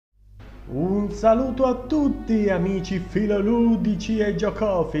Un saluto a tutti amici filoludici e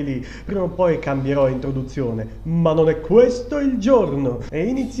giocofili. Prima o poi cambierò introduzione, ma non è questo il giorno. E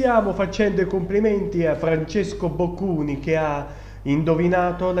iniziamo facendo i complimenti a Francesco Boccuni che ha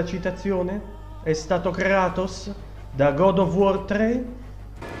indovinato la citazione? È stato Kratos da God of War 3?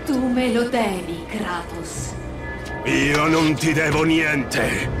 Tu me lo devi, Kratos. Io non ti devo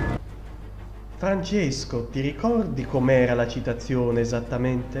niente! Francesco, ti ricordi com'era la citazione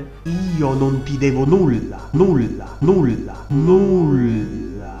esattamente? Io non ti devo nulla, nulla, nulla,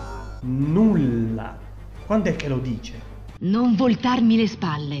 nulla, nulla. Quando è che lo dice? Non voltarmi le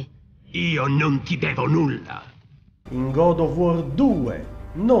spalle. Io non ti devo nulla! In God of War 2,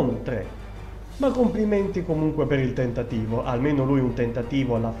 non 3. Ma complimenti comunque per il tentativo, almeno lui un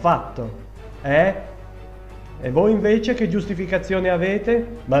tentativo l'ha fatto. E voi invece che giustificazione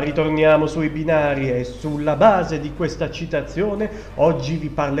avete? Ma ritorniamo sui binari e sulla base di questa citazione oggi vi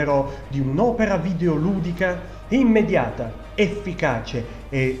parlerò di un'opera videoludica immediata, efficace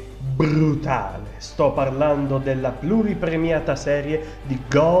e brutale. Sto parlando della pluripremiata serie di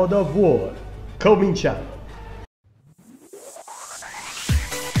God of War. Cominciamo!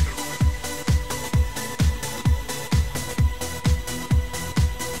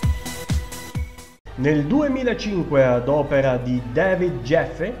 Nel 2005, ad opera di David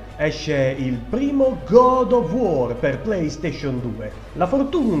Jaffe, esce il primo God of War per PlayStation 2. La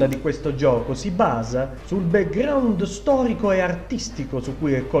fortuna di questo gioco si basa sul background storico e artistico su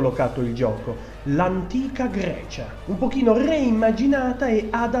cui è collocato il gioco, l'antica Grecia, un pochino reimmaginata e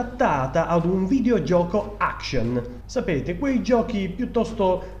adattata ad un videogioco action. Sapete, quei giochi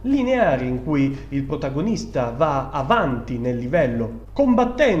piuttosto lineari in cui il protagonista va avanti nel livello,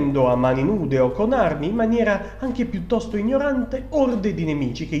 combattendo a mani nude o con armi in maniera anche piuttosto ignorante orde di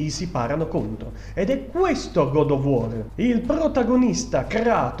nemici che gli si parano contro. Ed è questo God of War. Il protagonista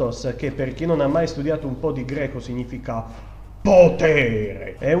Kratos, che per chi non ha mai studiato un po' di greco significa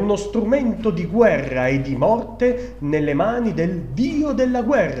potere, è uno strumento di guerra e di morte nelle mani del dio della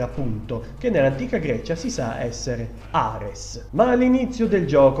guerra, appunto, che nell'antica Grecia si sa essere Ares. Ma all'inizio del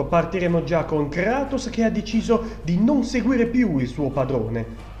gioco partiremo già con Kratos che ha deciso di non seguire più il suo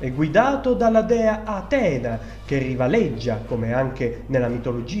padrone. È guidato dalla dea Atena, che rivaleggia, come anche nella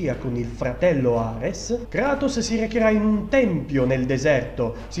mitologia, con il fratello Ares. Kratos si recherà in un tempio nel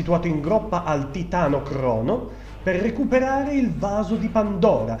deserto, situato in groppa al titano Crono, per recuperare il vaso di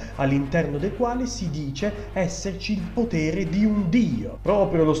Pandora, all'interno del quale si dice esserci il potere di un dio,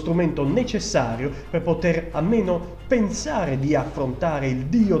 proprio lo strumento necessario per poter almeno pensare di affrontare il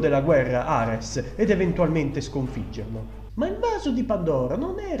dio della guerra Ares ed eventualmente sconfiggerlo. Ma il vaso di Pandora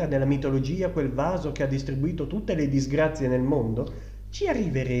non era nella mitologia quel vaso che ha distribuito tutte le disgrazie nel mondo? Ci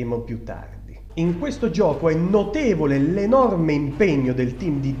arriveremo più tardi. In questo gioco è notevole l'enorme impegno del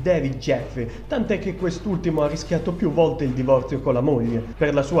team di David Jaffe, tant'è che quest'ultimo ha rischiato più volte il divorzio con la moglie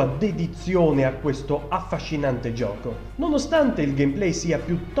per la sua dedizione a questo affascinante gioco. Nonostante il gameplay sia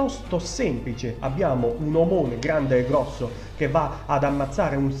piuttosto semplice, abbiamo un omone grande e grosso che va ad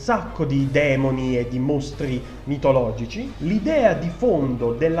ammazzare un sacco di demoni e di mostri mitologici, l'idea di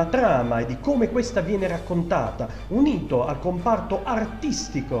fondo della trama e di come questa viene raccontata, unito al comparto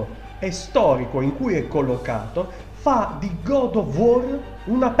artistico e storico in cui è collocato, fa di God of War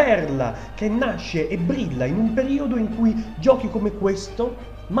una perla che nasce e brilla in un periodo in cui giochi come questo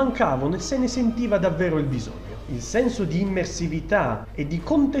mancavano e se ne sentiva davvero il bisogno. Il senso di immersività e di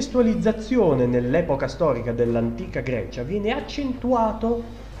contestualizzazione nell'epoca storica dell'antica Grecia viene accentuato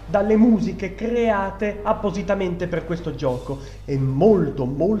dalle musiche create appositamente per questo gioco e molto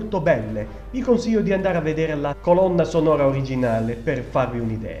molto belle. Vi consiglio di andare a vedere la colonna sonora originale per farvi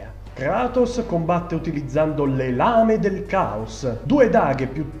un'idea. Kratos combatte utilizzando le lame del caos, due daghe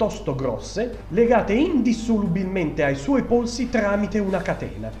piuttosto grosse legate indissolubilmente ai suoi polsi tramite una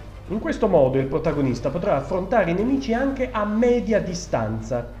catena. In questo modo il protagonista potrà affrontare i nemici anche a media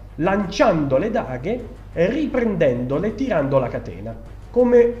distanza, lanciando le daghe e riprendendole tirando la catena.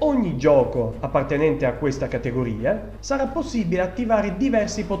 Come ogni gioco appartenente a questa categoria, sarà possibile attivare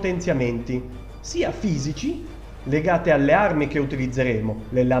diversi potenziamenti, sia fisici, legate alle armi che utilizzeremo,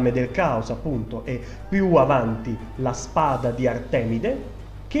 le lame del caos appunto, e più avanti la spada di Artemide,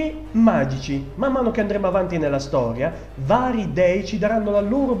 che magici. Man mano che andremo avanti nella storia, vari dei ci daranno la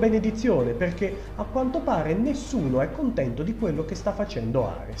loro benedizione, perché a quanto pare nessuno è contento di quello che sta facendo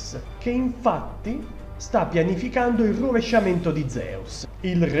Ares, che infatti sta pianificando il rovesciamento di Zeus,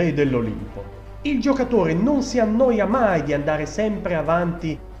 il re dell'Olimpo. Il giocatore non si annoia mai di andare sempre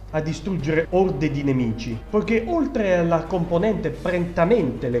avanti a distruggere orde di nemici, poiché oltre alla componente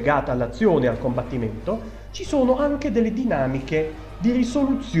prettamente legata all'azione e al combattimento, ci sono anche delle dinamiche di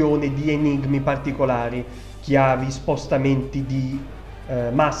risoluzione di enigmi particolari, chiavi, spostamenti di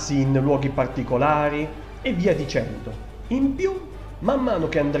massi in luoghi particolari e via dicendo. In più, man mano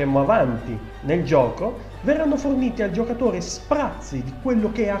che andremo avanti nel gioco, verranno forniti al giocatore sprazzi di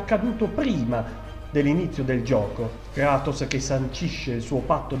quello che è accaduto prima dell'inizio del gioco. Kratos che sancisce il suo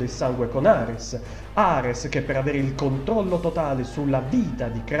patto del sangue con Ares, Ares che per avere il controllo totale sulla vita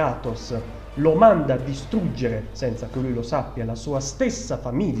di Kratos lo manda a distruggere, senza che lui lo sappia, la sua stessa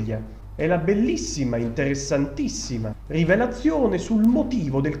famiglia. E la bellissima, interessantissima rivelazione sul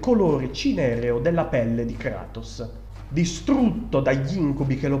motivo del colore cinereo della pelle di Kratos. Distrutto dagli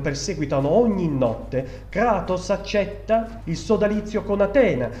incubi che lo perseguitano ogni notte, Kratos accetta il sodalizio con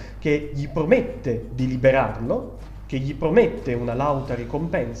Atena, che gli promette di liberarlo, che gli promette una lauta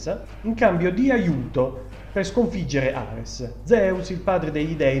ricompensa, in cambio di aiuto per sconfiggere Ares. Zeus, il padre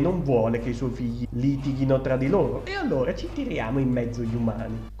degli dei, non vuole che i suoi figli litighino tra di loro, e allora ci tiriamo in mezzo gli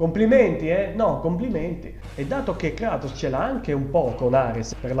umani. Complimenti, eh? No, complimenti. E dato che Kratos ce l'ha anche un po' con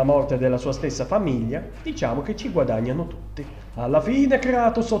Ares per la morte della sua stessa famiglia, diciamo che ci guadagnano tutti. Alla fine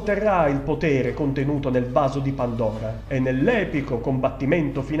Kratos otterrà il potere contenuto nel vaso di Pandora, e nell'epico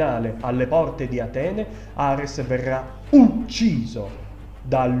combattimento finale alle porte di Atene, Ares verrà ucciso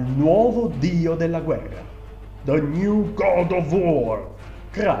dal nuovo dio della guerra. The New God of War,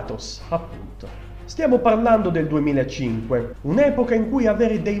 Kratos, appunto. Stiamo parlando del 2005, un'epoca in cui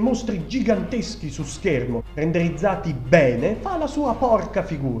avere dei mostri giganteschi su schermo, renderizzati bene, fa la sua porca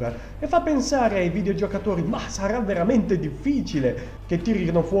figura e fa pensare ai videogiocatori: ma sarà veramente difficile che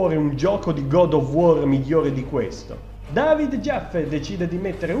tirino fuori un gioco di God of War migliore di questo. David Jaffe decide di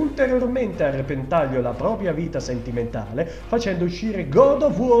mettere ulteriormente a repentaglio la propria vita sentimentale facendo uscire God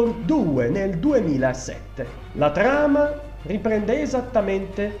of War 2 nel 2007. La trama riprende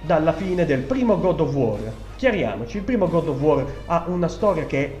esattamente dalla fine del primo God of War. Chiariamoci, il primo God of War ha una storia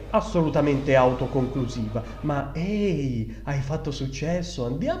che è assolutamente autoconclusiva, ma ehi, hai fatto successo,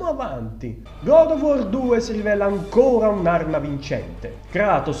 andiamo avanti. God of War 2 si rivela ancora un'arma vincente.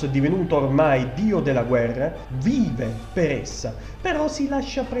 Kratos, divenuto ormai dio della guerra, vive per essa, però si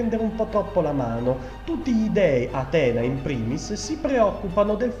lascia prendere un po' troppo la mano. Tutti gli dei, Atena in primis, si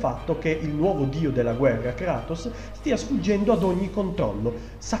preoccupano del fatto che il nuovo dio della guerra, Kratos, stia sfuggendo ad ogni controllo.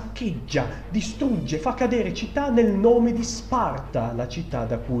 Saccheggia, distrugge, fa cadere città nel nome di Sparta, la città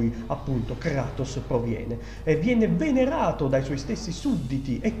da cui appunto Kratos proviene, e viene venerato dai suoi stessi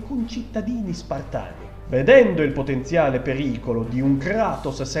sudditi e concittadini spartani. Vedendo il potenziale pericolo di un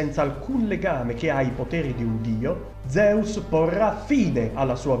Kratos senza alcun legame che ha i poteri di un dio, Zeus porrà fine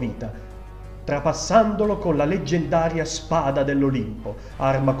alla sua vita, trapassandolo con la leggendaria spada dell'Olimpo,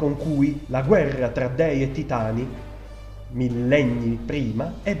 arma con cui la guerra tra dei e titani, millenni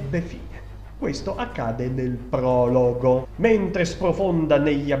prima, ebbe fine. Questo accade nel prologo. Mentre sprofonda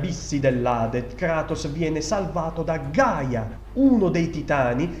negli abissi dell'Ade, Kratos viene salvato da Gaia, uno dei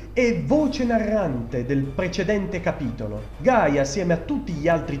titani e voce narrante del precedente capitolo. Gaia, assieme a tutti gli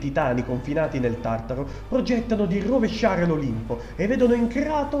altri titani confinati nel Tartaro, progettano di rovesciare l'Olimpo e vedono in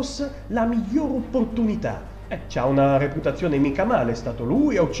Kratos la miglior opportunità. C'ha una reputazione mica male, è stato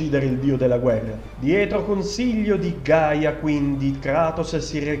lui a uccidere il dio della guerra. Dietro consiglio di Gaia, quindi, Kratos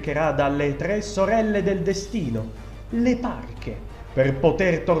si recherà dalle 3 sorelle del destino, le Parche, per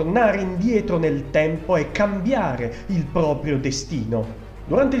poter tornare indietro nel tempo e cambiare il proprio destino.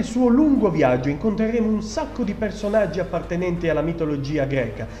 Durante il suo lungo viaggio incontreremo un sacco di personaggi appartenenti alla mitologia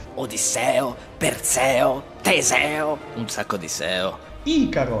greca. Odisseo, Perseo, Teseo, un sacco di Seo.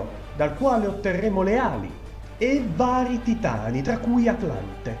 Icaro, dal quale otterremo le ali, e vari titani, tra cui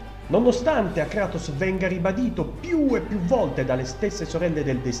Atlante. Nonostante a Kratos venga ribadito più e più volte dalle stesse sorelle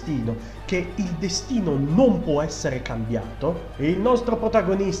del destino che il destino non può essere cambiato, il nostro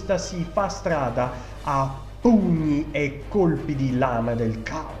protagonista si fa strada a pugni e colpi di lama del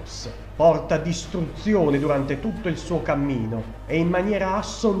caos. Porta distruzione durante tutto il suo cammino e in maniera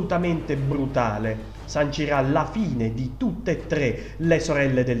assolutamente brutale sancirà la fine di tutte e 3 le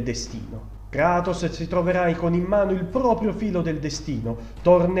sorelle del destino. Kratos si troverà con in mano il proprio filo del destino,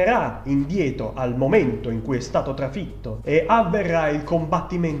 tornerà indietro al momento in cui è stato trafitto e avverrà il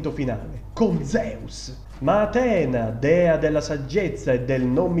combattimento finale con Zeus. Ma Atena, dea della saggezza e del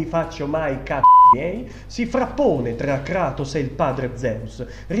non mi faccio mai miei, si frappone tra Kratos e il padre Zeus,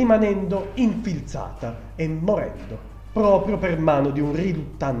 rimanendo infilzata e morendo, proprio per mano di un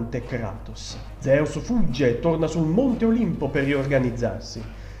riluttante Kratos. Zeus fugge e torna sul monte Olimpo per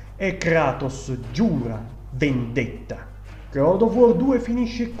riorganizzarsi. E Kratos giura vendetta. God of War 2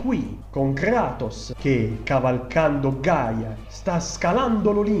 finisce qui, con Kratos che, cavalcando Gaia, sta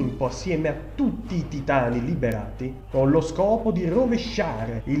scalando l'Olimpo assieme a tutti i titani liberati, con lo scopo di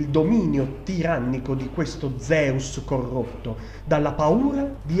rovesciare il dominio tirannico di questo Zeus corrotto, dalla paura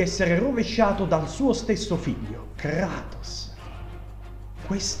di essere rovesciato dal suo stesso figlio, Kratos.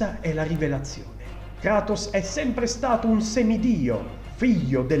 Questa è la rivelazione. Kratos è sempre stato un semidio,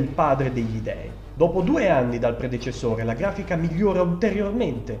 figlio del padre degli dei. Dopo 2 anni dal predecessore, la grafica migliora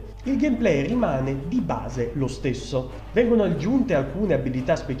ulteriormente. Il gameplay rimane di base lo stesso. Vengono aggiunte alcune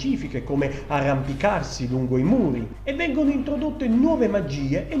abilità specifiche come arrampicarsi lungo i muri e vengono introdotte nuove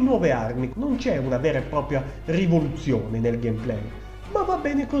magie e nuove armi. Non c'è una vera e propria rivoluzione nel gameplay. Ma va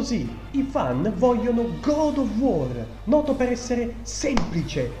bene così. I fan vogliono God of War, noto per essere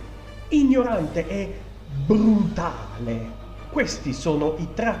semplice, ignorante e brutale. Questi sono i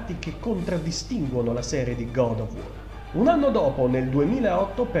tratti che contraddistinguono la serie di God of War. Un anno dopo, nel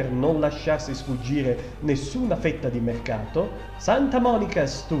 2008, per non lasciarsi sfuggire nessuna fetta di mercato, Santa Monica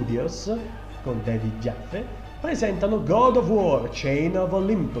Studios, con David Jaffe, presentano God of War Chain of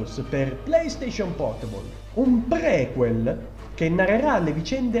Olympus per PlayStation Portable, un prequel che narrerà le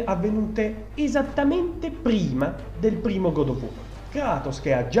vicende avvenute esattamente prima del primo God of War. Kratos,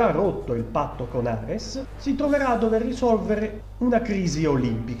 che ha già rotto il patto con Ares, si troverà a dover risolvere una crisi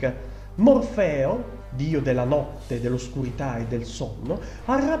olimpica. Morfeo, dio della notte, dell'oscurità e del sonno,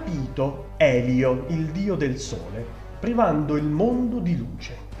 ha rapito Elio, il dio del sole, privando il mondo di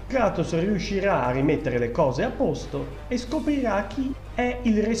luce. Kratos riuscirà a rimettere le cose a posto e scoprirà chi è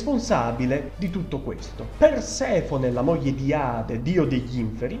il responsabile di tutto questo. Persefone, la moglie di Ade, dio degli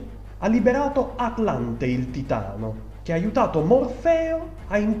inferi, ha liberato Atlante, il titano, che ha aiutato Morfeo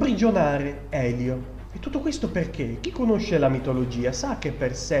a imprigionare Elio. E tutto questo perché chi conosce la mitologia sa che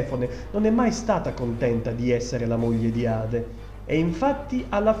Persefone non è mai stata contenta di essere la moglie di Ade. E infatti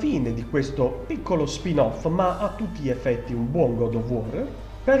alla fine di questo piccolo spin-off, ma a tutti gli effetti un buon God of War,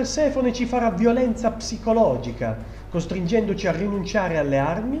 Persefone ci farà violenza psicologica, costringendoci a rinunciare alle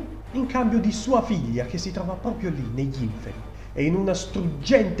armi in cambio di sua figlia che si trova proprio lì negli inferi. E in una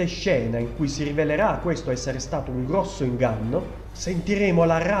struggente scena in cui si rivelerà questo essere stato un grosso inganno, sentiremo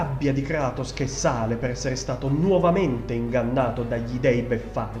la rabbia di Kratos che sale per essere stato nuovamente ingannato dagli dei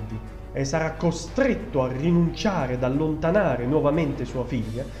beffardi e sarà costretto a rinunciare ad allontanare nuovamente sua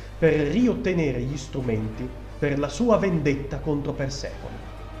figlia per riottenere gli strumenti per la sua vendetta contro Persefone.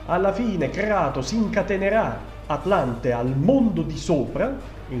 Alla fine Kratos incatenerà Atlante al mondo di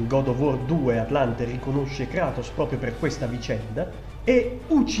sopra. In God of War 2 Atlante riconosce Kratos proprio per questa vicenda e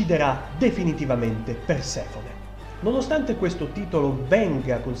ucciderà definitivamente Persefone. Nonostante questo titolo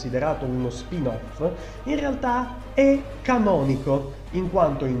venga considerato uno spin-off, in realtà è canonico, in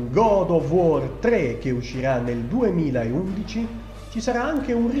quanto in God of War 3, che uscirà nel 2011, ci sarà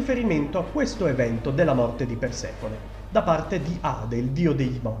anche un riferimento a questo evento della morte di Persefone da parte di Ade, il dio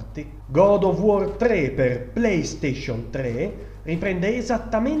dei morti. God of War 3 per PlayStation 3 riprende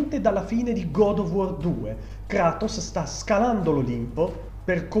esattamente dalla fine di God of War 2. Kratos sta scalando l'Olimpo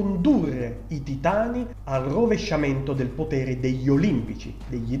per condurre i titani al rovesciamento del potere degli olimpici,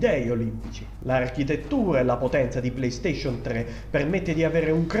 degli dei olimpici. L'architettura e la potenza di PlayStation 3 permette di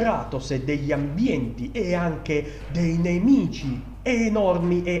avere un Kratos e degli ambienti e anche dei nemici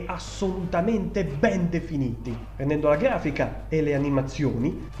enormi e assolutamente ben definiti, rendendo la grafica e le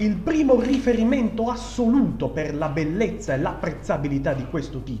animazioni il primo riferimento assoluto per la bellezza e l'apprezzabilità di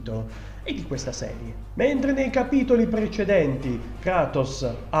questo titolo e di questa serie. Mentre nei capitoli precedenti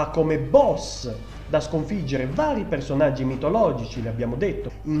Kratos ha come boss da sconfiggere vari personaggi mitologici, l'abbiamo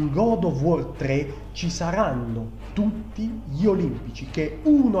detto, in God of War 3 ci saranno tutti gli olimpici che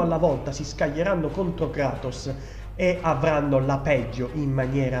uno alla volta si scaglieranno contro Kratos e avranno la peggio in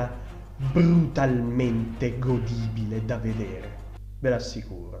maniera brutalmente godibile da vedere. Ve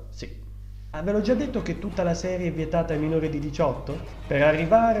l'assicuro, sì. Ve l'ho già detto che tutta la serie è vietata ai minori di 18? Per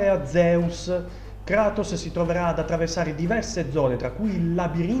arrivare a Zeus, Kratos si troverà ad attraversare diverse zone, tra cui il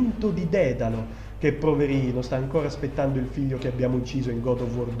labirinto di Dedalo, che poverino sta ancora aspettando il figlio che abbiamo ucciso in God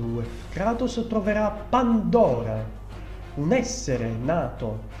of War 2. Kratos troverà Pandora, un essere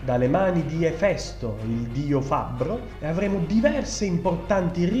nato dalle mani di Efesto, il dio fabbro, e avremo diverse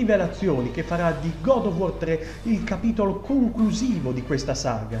importanti rivelazioni che farà di God of War 3 il capitolo conclusivo di questa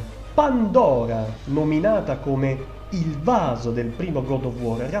saga. Pandora, nominata come il vaso del primo God of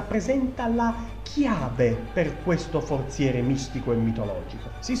War, rappresenta la chiave per questo forziere mistico e mitologico.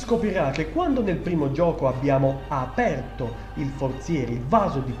 Si scoprirà che quando nel primo gioco abbiamo aperto il forziere, il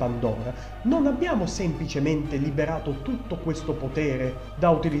vaso di Pandora, non abbiamo semplicemente liberato tutto questo potere da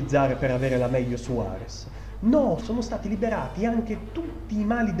utilizzare per avere la meglio su Ares, No, sono stati liberati anche tutti i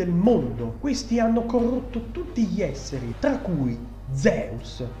mali del mondo. Questi hanno corrotto tutti gli esseri, tra cui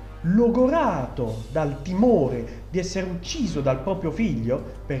Zeus, logorato dal timore di essere ucciso dal proprio figlio,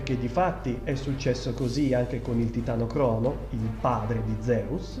 perché difatti è successo così anche con il titano Crono, il padre di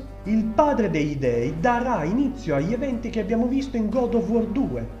Zeus, il padre dei dei darà inizio agli eventi che abbiamo visto in God of War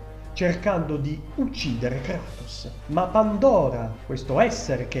 2, cercando di uccidere Kratos. Ma Pandora, questo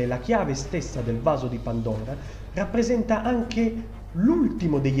essere che è la chiave stessa del vaso di Pandora, rappresenta anche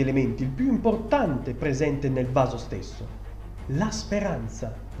l'ultimo degli elementi, il più importante presente nel vaso stesso, la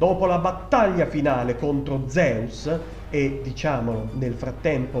speranza. Dopo la battaglia finale contro Zeus e, diciamolo, nel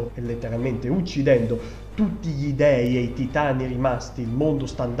frattempo, e letteralmente uccidendo tutti gli dei e i titani rimasti, il mondo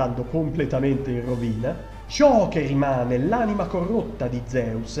sta andando completamente in rovina. Ciò che rimane, l'anima corrotta di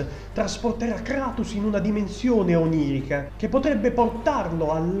Zeus, trasporterà Kratos in una dimensione onirica che potrebbe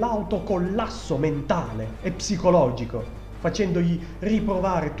portarlo all'autocollasso mentale e psicologico, facendogli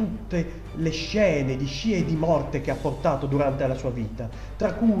riprovare tutte le scene di scie e di morte che ha portato durante la sua vita,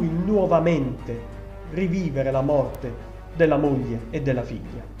 tra cui nuovamente rivivere la morte della moglie e della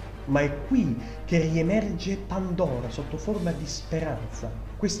figlia. Ma è qui che riemerge Pandora sotto forma di speranza,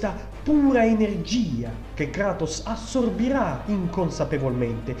 questa pura energia che Kratos assorbirà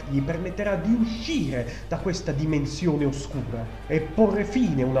inconsapevolmente, gli permetterà di uscire da questa dimensione oscura e porre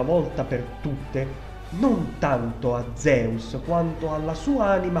fine una volta per tutte non tanto a Zeus quanto alla sua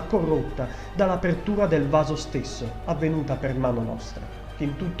anima corrotta dall'apertura del vaso stesso, avvenuta per mano nostra. Che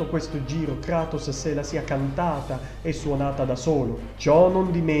in tutto questo giro Kratos se la sia cantata e suonata da solo. Ciò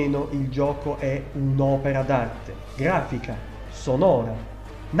non di meno il gioco è un'opera d'arte, grafica, sonora,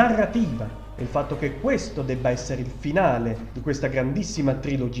 narrativa. E il fatto che questo debba essere il finale di questa grandissima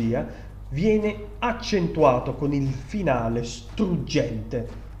trilogia viene accentuato con il finale struggente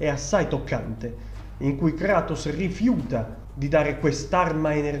e assai toccante, in cui Kratos rifiuta di dare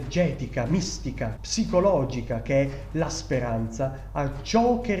quest'arma energetica, mistica, psicologica che è la speranza a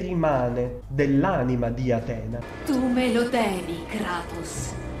ciò che rimane dell'anima di Atena. Tu me lo devi,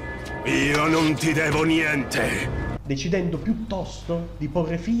 Kratos. Io non ti devo niente. Decidendo piuttosto di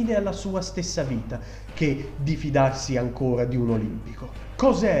porre fine alla sua stessa vita che di fidarsi ancora di un olimpico.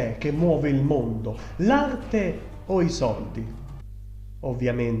 Cos'è che muove il mondo? L'arte o i soldi?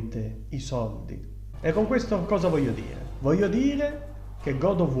 Ovviamente i soldi. E con questo cosa voglio dire? Voglio dire che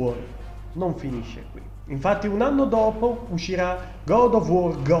God of War non finisce qui. Infatti un anno dopo uscirà God of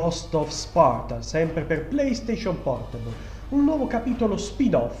War Ghost of Sparta, sempre per PlayStation Portable, un nuovo capitolo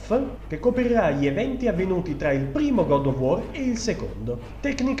spin-off che coprirà gli eventi avvenuti tra il primo God of War e il secondo,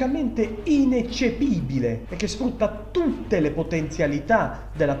 tecnicamente ineccepibile e che sfrutta tutte le potenzialità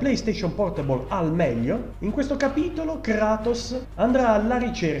della PlayStation Portable al meglio. In questo capitolo Kratos andrà alla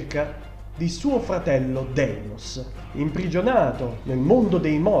ricerca di suo fratello Deimos, imprigionato nel mondo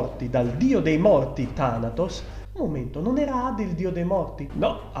dei morti dal dio dei morti Thanatos. Un momento, non era Ade il dio dei morti?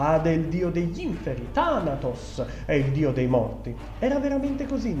 No, Ade è il dio degli inferi, Thanatos è il dio dei morti. Era veramente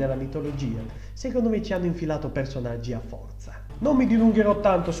così nella mitologia? Secondo me ci hanno infilato personaggi a forza. Non mi dilungherò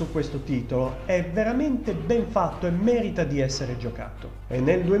tanto su questo titolo, è veramente ben fatto e merita di essere giocato. E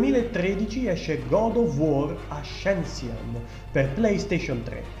nel 2013 esce God of War Ascension per PlayStation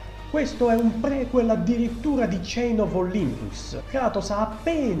 3. Questo è un prequel addirittura di Chain of Olympus. Kratos ha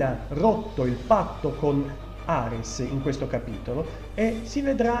appena rotto il patto con Ares in questo capitolo e si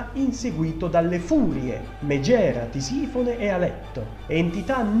vedrà inseguito dalle furie Megera, Tisifone e Aletto,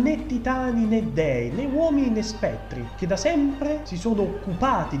 entità né titani né dei, né uomini né spettri, che da sempre si sono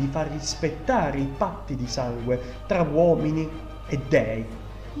occupati di far rispettare i patti di sangue tra uomini e dei,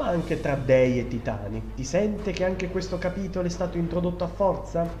 ma anche tra dei e titani. Ti sente che anche questo capitolo è stato introdotto a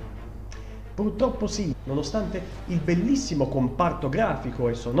forza? Purtroppo sì, nonostante il bellissimo comparto grafico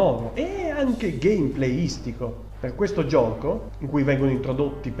e sonoro e anche gameplayistico per questo gioco, in cui vengono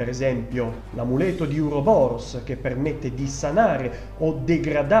introdotti per esempio l'amuleto di Uroboros che permette di sanare o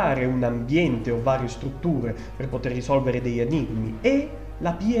degradare un ambiente o varie strutture per poter risolvere degli enigmi, e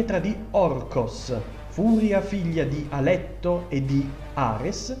la pietra di Orcos, furia figlia di Aletto e di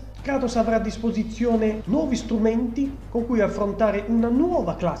Ares, Kratos avrà a disposizione nuovi strumenti con cui affrontare una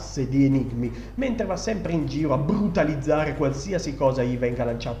nuova classe di enigmi, mentre va sempre in giro a brutalizzare qualsiasi cosa gli venga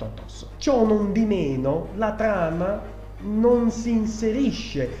lanciato addosso. Ciò non di meno, la trama non si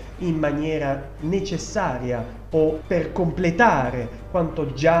inserisce in maniera necessaria o per completare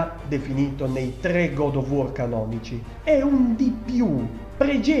quanto già definito nei 3 God of War canonici. È un di più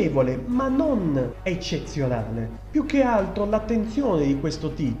pregevole ma non eccezionale. Più che altro l'attenzione di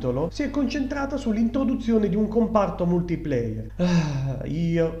questo titolo si è concentrata sull'introduzione di un comparto multiplayer.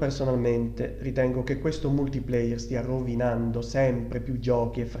 Io personalmente ritengo che questo multiplayer stia rovinando sempre più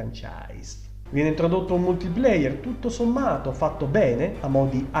giochi e franchise. Viene introdotto un multiplayer tutto sommato fatto bene, a mo'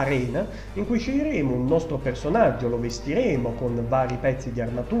 di arena, in cui sceglieremo un nostro personaggio, lo vestiremo con vari pezzi di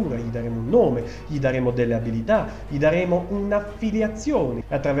armatura, gli daremo un nome, gli daremo delle abilità, gli daremo un'affiliazione.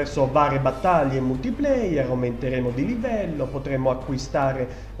 Attraverso varie battaglie in multiplayer aumenteremo di livello, potremo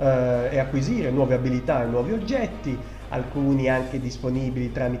acquistare e acquisire nuove abilità e nuovi oggetti, alcuni anche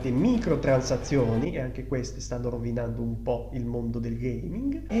disponibili tramite microtransazioni, e anche queste stanno rovinando un po' il mondo del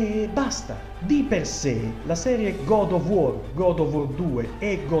gaming. E basta! Di per sé la serie God of War 2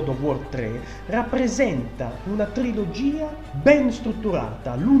 e God of War 3 rappresenta una trilogia ben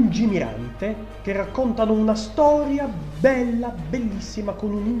strutturata, lungimirante, che raccontano una storia bella, bellissima,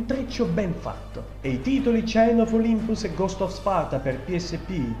 con un intreccio ben fatto. E i titoli Chain of Olympus e Ghost of Sparta per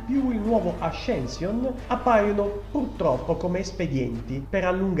PSP più il nuovo Ascension appaiono purtroppo come espedienti per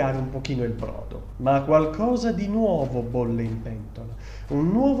allungare un pochino il brodo. Ma qualcosa di nuovo bolle in pentola. Un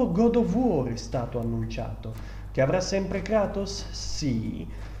nuovo God of War è stato annunciato. Che avrà sempre Kratos? Sì.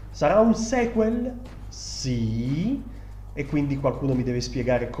 Sarà un sequel? Sì. E quindi qualcuno mi deve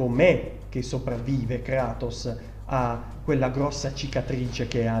spiegare com'è che sopravvive Kratos a quella grossa cicatrice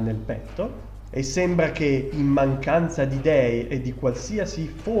che ha nel petto. E sembra che in mancanza di dei e di qualsiasi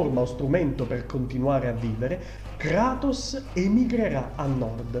forma o strumento per continuare a vivere, Kratos emigrerà a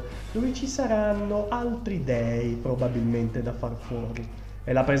nord, dove ci saranno altri dei probabilmente da far fuori.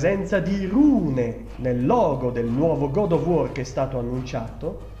 E la presenza di rune nel logo del nuovo God of War che è stato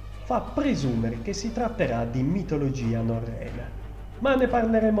annunciato fa presumere che si tratterà di mitologia norrena. Ma ne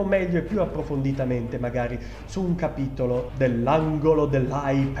parleremo meglio e più approfonditamente magari su un capitolo dell'angolo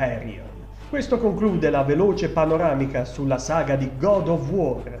dell'Hyperion. Questo conclude la veloce panoramica sulla saga di God of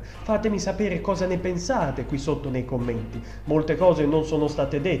War. Fatemi sapere cosa ne pensate qui sotto nei commenti. Molte cose non sono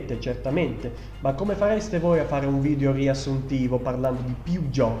state dette, certamente, ma come fareste voi a fare un video riassuntivo parlando di più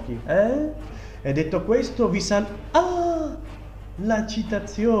giochi, E detto questo vi la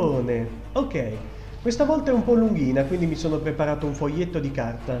citazione! Ok, questa volta è un po' lunghina, quindi mi sono preparato un foglietto di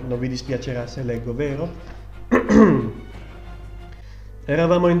carta. Non vi dispiacerà se leggo, vero?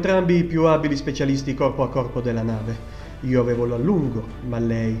 Eravamo entrambi i più abili specialisti corpo a corpo della nave. Io avevo l'allungo, ma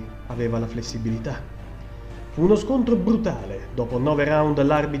lei aveva la flessibilità. Fu uno scontro brutale. Dopo 9 round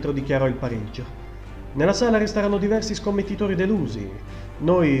l'arbitro dichiarò il pareggio. Nella sala restarono diversi scommettitori delusi.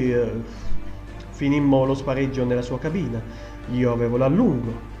 Noi finimmo lo spareggio nella sua cabina. Io avevo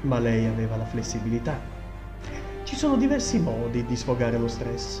l'allungo, ma lei aveva la flessibilità. Ci sono diversi modi di sfogare lo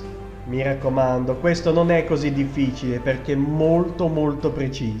stress. Mi raccomando, questo non è così difficile perché è molto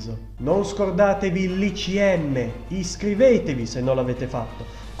preciso. Non scordatevi l'ICM, iscrivetevi se non l'avete fatto,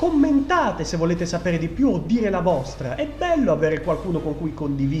 commentate se volete sapere di più o dire la vostra. È bello avere qualcuno con cui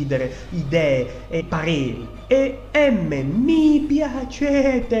condividere idee e pareri. E mi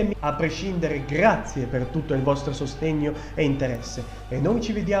piacete! A prescindere, grazie per tutto il vostro sostegno e interesse. E noi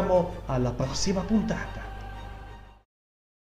ci vediamo alla prossima puntata.